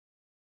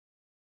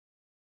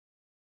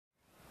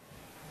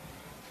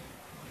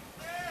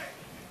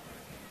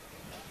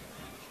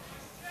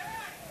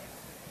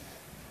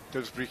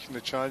gives Brechin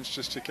the chance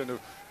just to kind of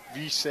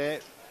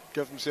reset,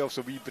 give themselves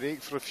a wee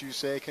break for a few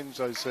seconds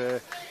as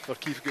their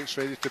keeper gets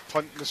ready to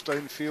punt this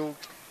downfield.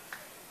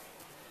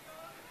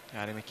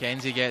 Gary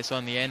McKenzie gets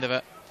on the end of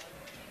it.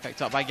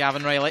 Picked up by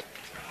Gavin Riley.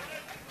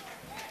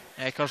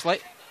 Eckersley.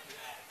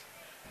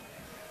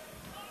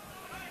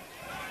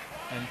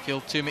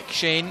 Infield to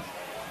McShane.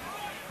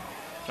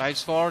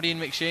 Drives forward, Ian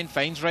McShane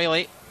finds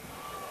Riley.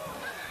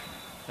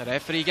 The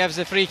referee gives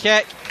the free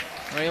kick.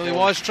 Riley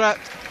was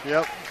tripped.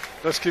 Yep,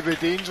 this could be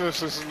dangerous.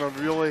 This is in a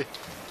really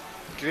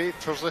great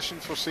position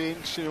for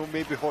Saints, you know,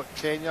 maybe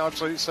 10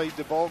 yards outside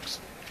the box.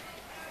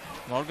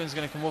 Morgan's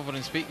going to come over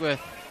and speak with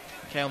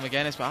Kyle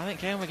Magennis, but I think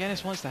Kyle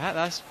Magennis wants to hit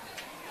this.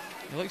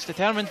 He looks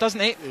determined, doesn't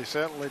he? He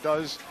certainly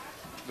does.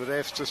 The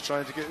ref's just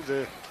trying to get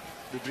the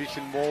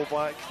Brechin ball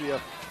back via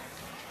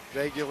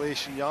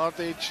regulation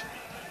yardage.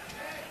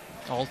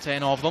 All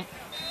 10 of them.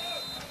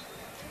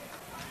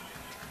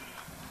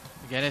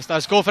 Magennis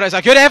does go for it. It's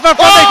a good effort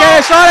from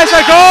Magennis. Oh, it's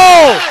a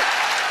goal!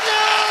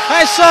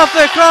 It's off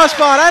the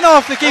crossbar and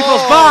off the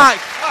keeper's back.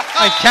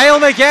 And Kyle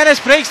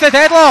Magennis breaks the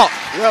deadlock.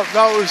 Yep,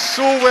 that was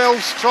so well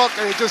struck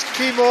and it just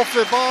came off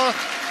the bar.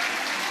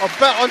 A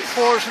bit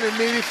unfortunate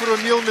maybe for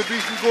O'Neill in the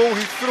Brechin goal.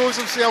 He throws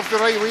himself the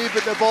right way,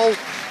 but the ball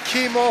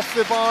came off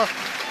the bar,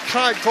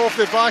 cracked off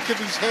the back of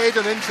his head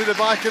and into the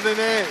back of the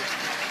net.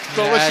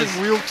 So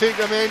listen, we'll take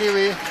them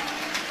anyway.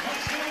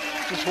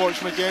 Just watch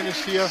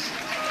Magennis here.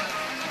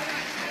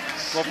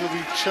 Lovely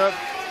wee chip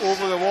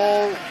over the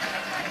wall.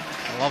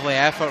 A lovely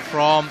effort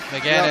from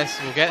Magennis.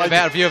 Yep. We'll get a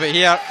better view of it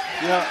here.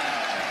 Yeah.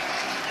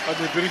 And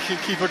the Brechin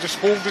keeper just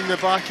holding the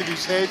back of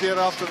his head there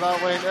after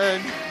that went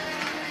in.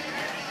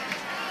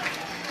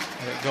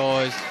 There it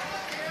goes.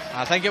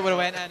 I think it would have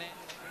went in.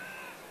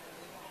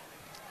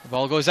 The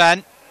ball goes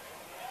in.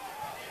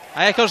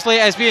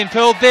 Eckersley is being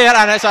pulled there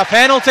and it's a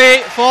penalty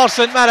for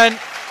St Mirren.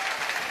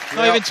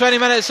 Not even 20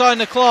 minutes on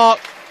the clock.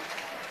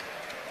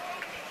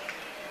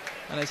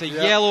 And it's a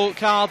yellow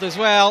card as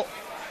well.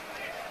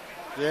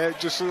 Yeah, it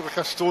just looked like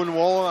a stone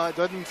wall, that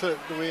didn't it?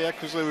 The way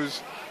Eckersley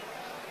was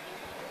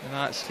and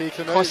that's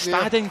taken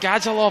Kostadin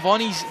Gadzalov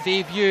on his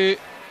debut. It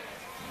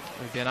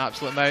would be an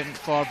absolute mountain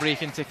for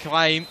Brechin to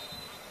climb.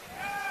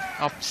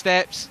 Up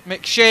steps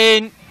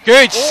McShane.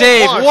 Good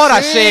save. What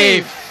a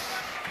save.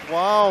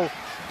 Wow.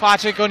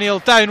 Patrick O'Neill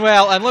down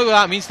well, and look what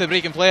that means to the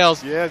Brechin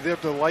players. Yeah, they're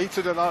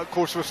delighted at that. Of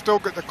course, we've still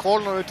got the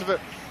corner out of it.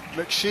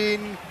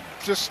 McShane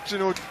just, you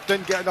know,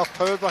 didn't get enough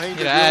power behind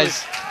it. It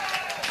is.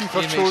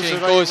 Keeper chose the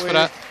right goes way. For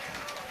it.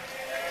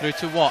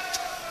 Through to Watt.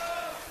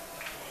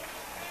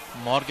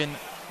 Morgan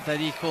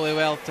did equally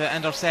well to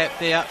intercept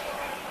there.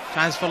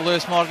 Chance for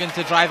Lewis Morgan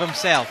to drive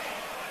himself.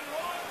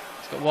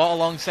 He's got Watt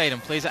alongside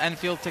him. Plays it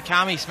infield to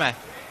Cammy Smith.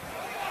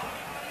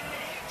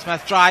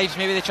 Smith drives,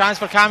 maybe the chance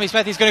for Cammy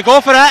Smith. He's going to go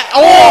for it.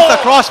 Oh, off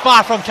the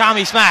crossbar from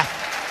Cammy Smith.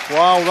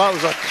 Wow, that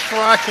was a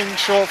cracking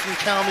shot from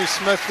Cammy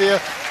Smith there.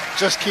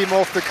 Just came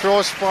off the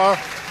crossbar.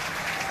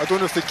 I don't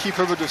know if the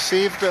keeper would have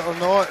saved it or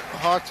not.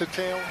 Hard to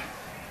tell.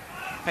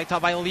 Picked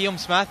up by Liam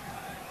Smith.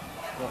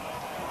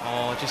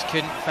 Oh, just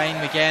couldn't find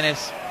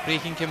Magennis.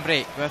 Brechin can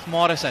break with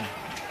Morrison.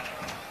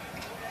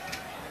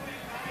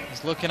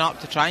 He's looking up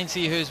to try and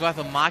see who's with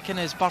him. Mackin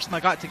is bursting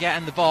a gut to get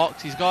in the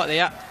box. He's got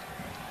there.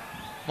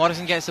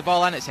 Morrison gets the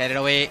ball in, it's headed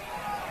away.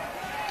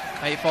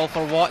 Might fall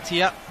for Watt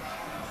here.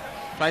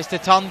 Tries to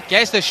turn,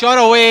 gets the shot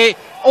away.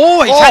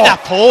 Oh, he's hit the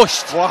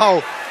post.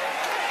 Wow.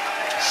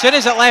 As soon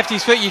as it left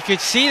his foot, you could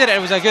see that it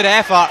was a good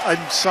effort.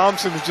 And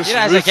Samson was just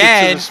rooted to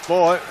the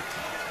spot.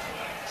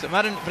 St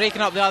Mirren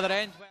breaking up the other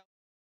end.